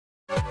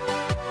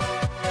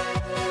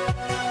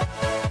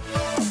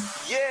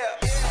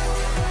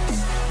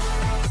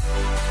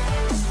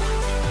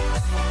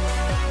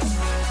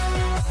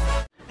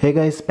Hey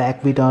guys,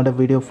 back with another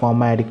video from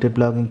my addicted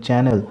blogging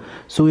channel.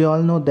 So we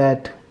all know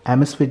that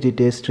Amazfit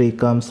GTS 3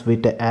 comes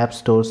with the App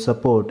Store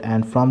support,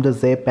 and from the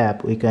Zap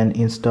app we can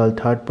install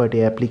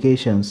third-party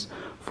applications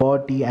for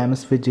the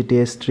Amazfit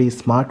GTS 3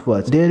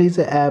 smartwatch. There is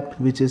an app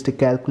which is the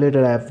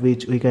calculator app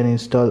which we can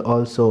install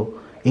also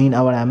in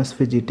our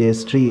Amazfit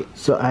GTS 3.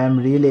 So I am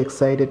really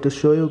excited to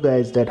show you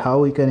guys that how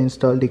we can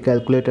install the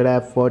calculator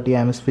app for the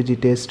Amazfit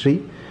GTS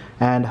 3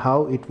 and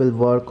how it will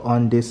work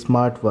on this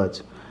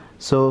smartwatch.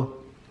 So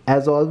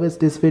as always,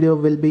 this video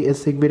will be a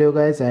sick video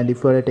guys, and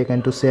if you are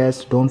taken to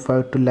serious, don't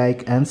forget to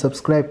like and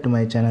subscribe to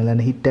my channel and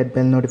hit that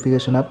bell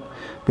notification up,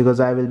 because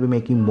I will be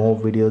making more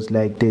videos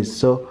like this.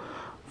 So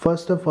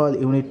first of all,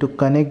 you need to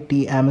connect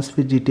the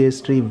Amazfit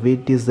GTS 3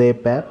 with the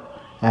Zap app,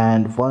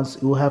 and once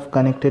you have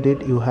connected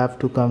it, you have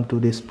to come to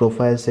this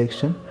profile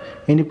section.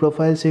 In the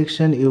profile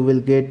section you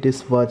will get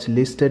this watch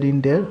listed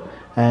in there,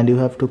 and you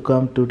have to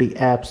come to the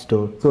App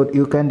Store. So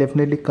you can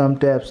definitely come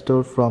to App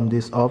Store from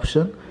this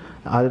option.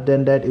 Other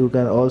than that, you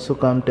can also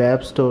come to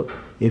App Store.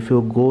 If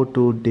you go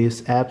to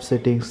this app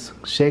settings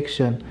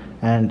section,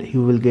 and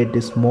you will get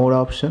this more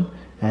option,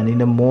 and in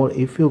the more,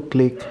 if you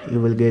click, you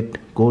will get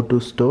go to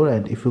store,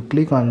 and if you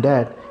click on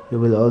that, you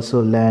will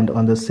also land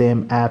on the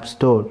same App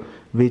Store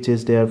which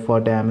is there for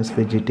the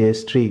Amazfit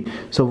GTS 3.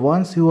 So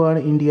once you are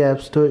in the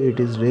App Store, it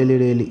is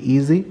really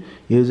easy.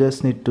 You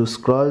just need to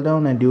scroll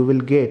down and you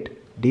will get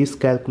this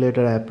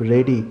calculator app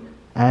ready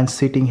and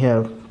sitting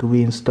here to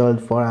be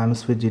installed for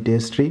Amazfit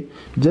GTS 3.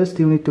 Just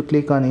you need to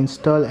click on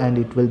install and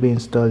it will be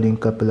installed in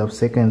couple of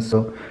seconds.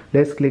 So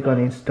let's click on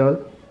install.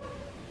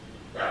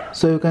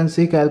 So you can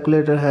see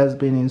calculator has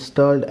been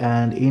installed,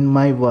 and in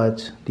my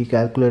watch the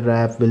calculator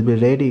app will be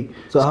ready.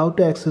 So how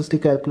to access the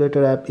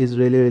calculator app is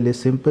really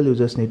simple. You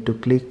just need to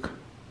click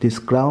this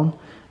crown,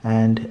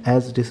 and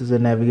as this is a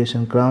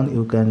navigation crown,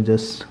 you can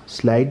just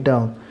slide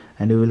down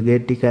and you will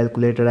get the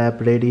calculator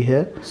app ready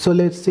here. So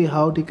let's see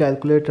how the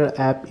calculator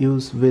app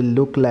use will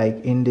look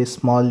like in this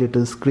small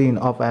little screen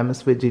of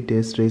Amazfit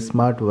GTS 3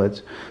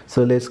 smartwatch.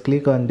 So let's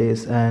click on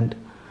this, and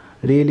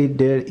really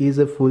there is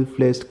a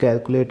full-fledged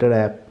calculator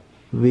app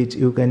which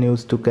you can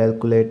use to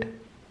calculate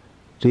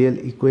real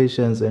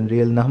equations and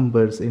real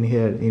numbers in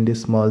here in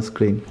this small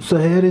screen. So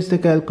here is the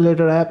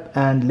calculator app,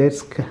 and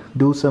let's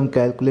do some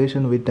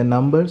calculation with the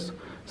numbers.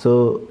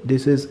 So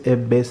this is a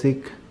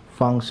basic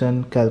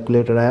function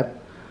calculator app,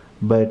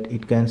 but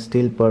it can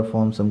still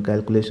perform some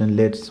calculation.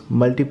 Let's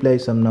multiply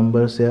some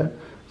numbers here.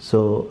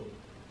 So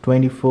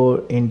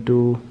 24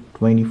 into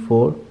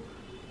 24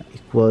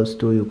 equals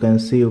to, you can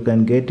see, you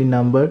can get the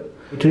number.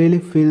 It really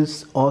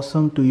feels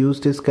awesome to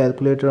use this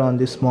calculator on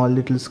this small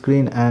little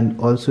screen, and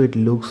also it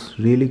looks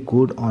really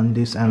good on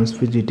this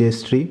Amazfit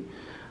GTS 3.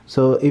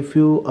 So if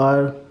you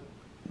are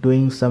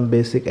doing some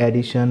basic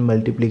addition,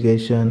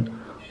 multiplication,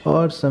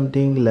 or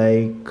something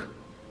like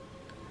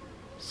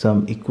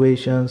some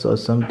equations or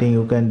something,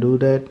 you can do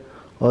that.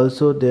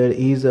 Also there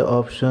is an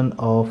option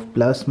of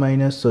plus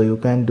minus, so you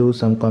can do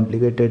some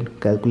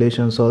complicated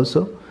calculations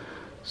also.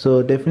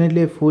 So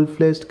definitely a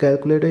full-fledged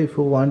calculator. If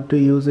you want to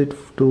use it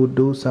to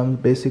do some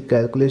basic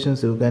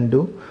calculations, you can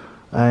do,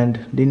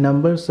 and the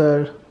numbers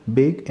are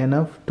big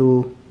enough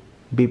to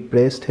be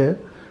pressed here,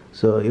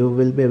 so you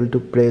will be able to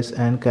press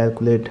and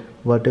calculate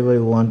whatever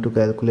you want to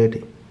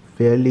calculate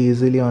fairly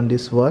easily on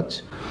this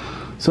watch.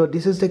 So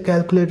this is the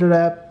calculator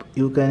app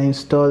you can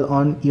install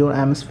on your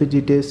Amazfit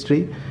GTS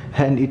 3,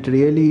 and it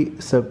really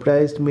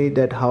surprised me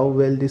that how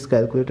well this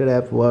calculator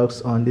app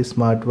works on this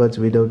smartwatch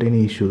without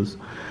any issues.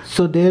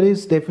 So there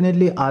is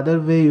definitely other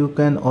way you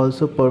can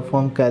also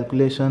perform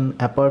calculation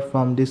apart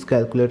from this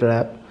calculator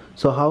app.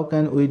 So how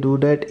can we do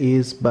that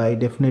is by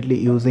definitely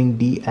using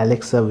the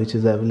Alexa which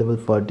is available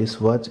for this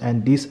watch,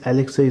 and this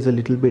Alexa is a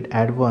little bit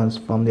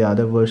advanced from the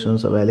other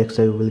versions of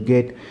Alexa you will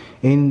get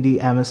in the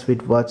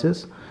Amazfit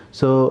watches.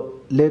 So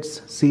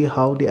let's see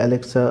how the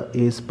Alexa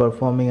is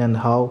performing and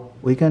how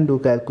we can do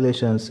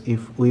calculations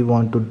if we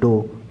want to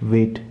do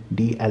with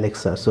the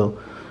Alexa. So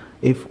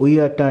if we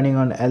are turning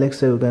on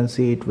Alexa, you can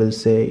see it will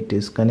say it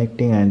is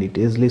connecting and it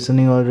is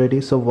listening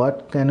already. So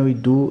what can we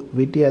do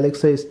with the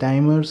Alexa is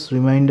timers,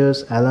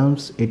 reminders,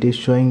 alarms. It is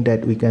showing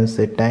that we can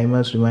set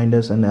timers,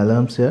 reminders and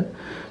alarms here.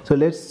 So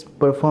let's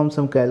perform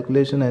some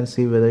calculation and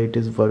see whether it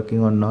is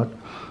working or not.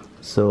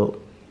 So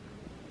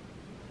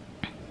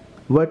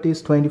what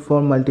is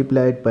 24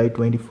 multiplied by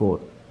 24?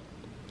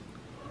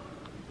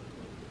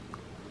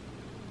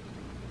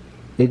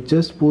 It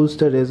just pulls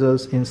the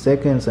results in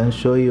seconds and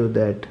show you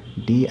that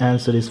the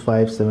answer is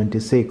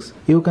 576.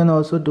 You can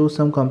also do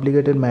some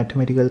complicated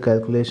mathematical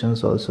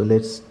calculations also.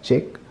 Let's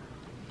check.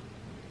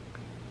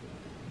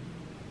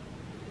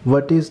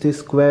 What is the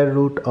square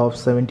root of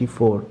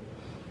 74?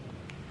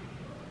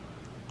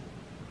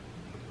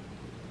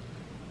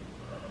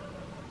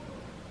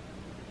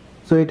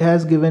 So it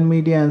has given me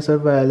the answer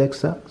by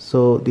Alexa.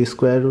 So the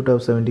square root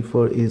of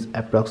 74 is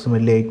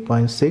approximately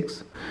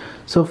 8.6.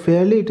 So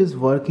fairly it is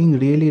working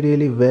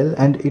really well,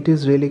 and it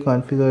is really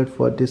configured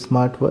for this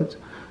smartwatch.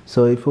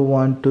 So if you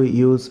want to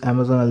use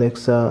Amazon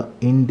Alexa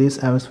in this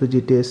Amazfit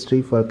GTS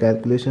 3 for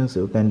calculations,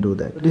 you can do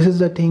that. This is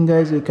the thing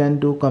guys, we can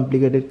do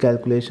complicated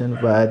calculation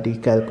via the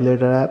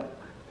calculator app,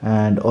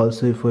 and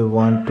also if we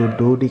want to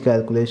do the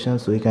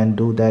calculations we can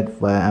do that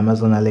via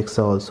Amazon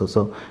Alexa also.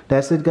 So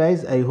that's it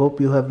guys, I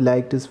hope you have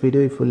liked this video.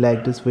 If you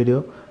like this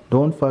video,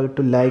 don't forget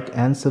to like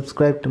and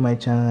subscribe to my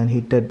channel and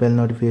hit that bell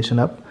notification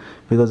up,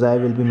 because I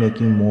will be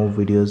making more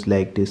videos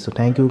like this. So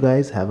thank you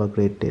guys, have a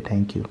great day.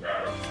 Thank you.